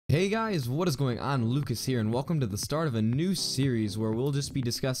Hey guys, what is going on? Lucas here, and welcome to the start of a new series where we'll just be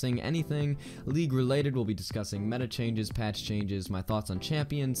discussing anything league related. We'll be discussing meta changes, patch changes, my thoughts on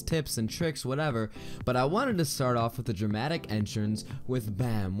champions, tips and tricks, whatever. But I wanted to start off with a dramatic entrance with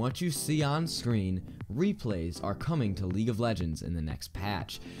BAM! What you see on screen, replays are coming to League of Legends in the next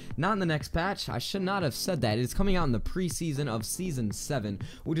patch. Not in the next patch, I should not have said that. It is coming out in the preseason of Season 7,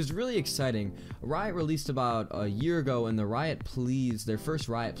 which is really exciting. Riot released about a year ago in the Riot Please, their first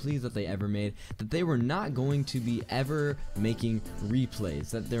Riot Please that they ever made, that they were not going to be ever making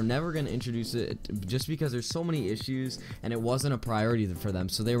replays, that they're never going to introduce it just because there's so many issues and it wasn't a priority for them,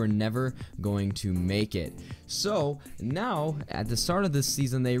 so they were never going to make it. So now at the start of this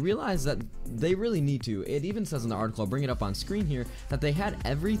season they realized that they really need to. It even says in the article, I'll bring it up on screen here, that they had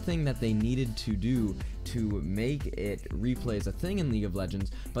everything that they needed to do to make it replays a thing in League of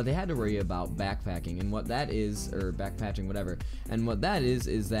Legends, but they had to worry about backpacking, and what that is, or backpatching, whatever, and what that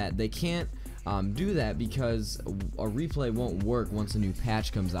is that they can't do that because a replay won't work once a new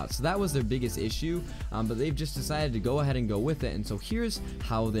patch comes out. So that was their biggest issue, but they've just decided to go ahead and go with it, and so here's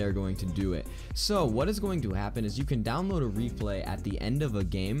how they're going to do it. So what is going to happen is you can download a replay at the end of a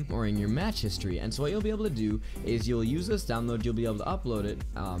game or in your match history, and so what you'll be able to do is you'll use this download, you'll be able to upload it,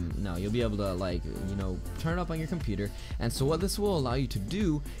 you'll be able to, like, turn it up on your computer, and so what this will allow you to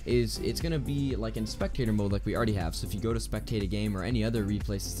do is it's going to be like in spectator mode like we already have. So if you go to spectate a game or any other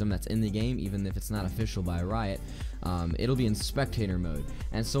replay system that's in the game, even if it's not official by Riot, it'll be in spectator mode.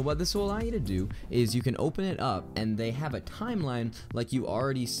 And so what this will allow you to do is you can open it up, and they have a timeline like you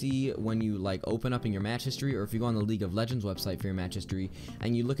already see when you like open up in your match history, or if you go on the League of Legends website for your match history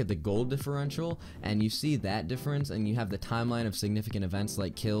and you look at the gold differential and you see that difference, and you have the timeline of significant events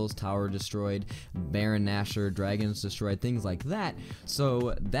like kills, tower destroyed, Baron Nashor, dragons destroyed, things like that.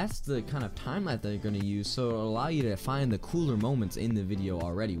 So that's the kind of timeline that they're going to use, so it'll allow you to find the cooler moments in the video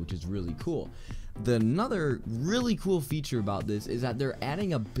already, which is really cool. Another really cool feature about this is that they're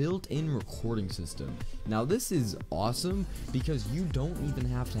adding a built-in recording system. Now this is awesome because you don't even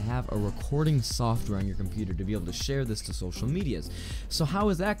have to have a recording software on your computer to be able to share this to social medias. So how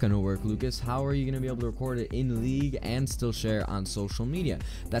is that going to work, Lucas? How are you going to be able to record it in League and still share on social media?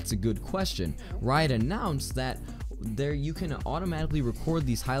 That's a good question. Riot announced that you can automatically record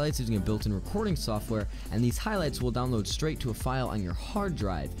these highlights using a built-in recording software, and these highlights will download straight to a file on your hard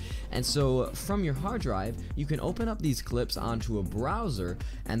drive. And so from your hard drive you can open up these clips onto a browser,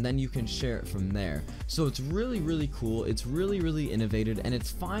 and then you can share it from there. So it's really cool, it's really innovative, and it's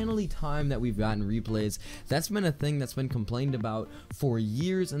finally time that we've gotten replays. That's been a thing that's been complained about for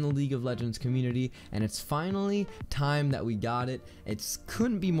years in the League of Legends community, and it's finally time that we got it. It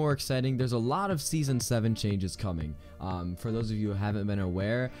couldn't be more exciting. There's a lot of Season 7 changes coming. For those of you who haven't been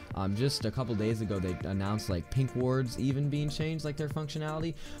aware, just a couple days ago they announced like pink wards even being changed, like their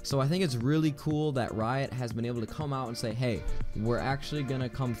functionality. So I think it's really cool that Riot has been able to come out and say, hey, we're actually gonna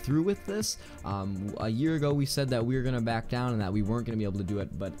come through with this. A year ago we said that we were gonna back down and that we weren't gonna be able to do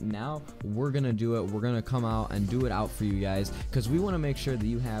it, but now we're gonna do it. We're gonna come out and do it out for you guys, because we want to make sure that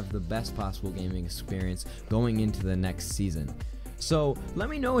you have the best possible gaming experience going into the next season. So let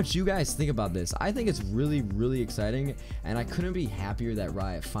me know what you guys think about this. I think it's really exciting, and I couldn't be happier that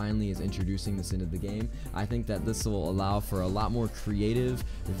Riot finally is introducing this into the game. I think that this will allow for a lot more creative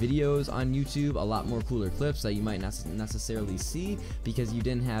videos on YouTube, a lot more cooler clips that you might not necessarily see because you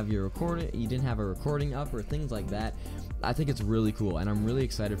didn't have a recording up or things like that. I think it's really cool, and I'm really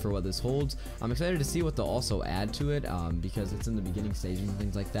excited for what this holds. I'm excited to see what they'll also add to it, because it's in the beginning stages and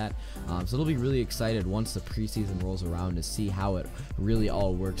things like that. So it'll be really excited once the preseason rolls around to see how it really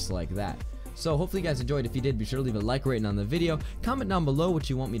all works like that. So hopefully you guys enjoyed. If you did, be sure to leave a like rating on the video. Comment down below what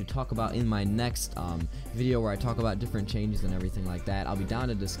you want me to talk about in my next video where I talk about different changes and everything like that. I'll be down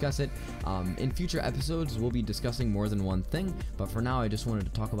to discuss it. In future episodes we'll be discussing more than one thing, but for now I just wanted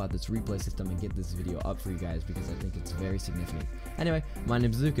to talk about this replay system and get this video up for you guys because I think it's very significant. Anyway, my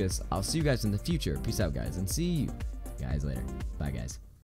name's Lucas. I'll see you guys in the future. Peace out, guys, and see you guys later. Bye, guys.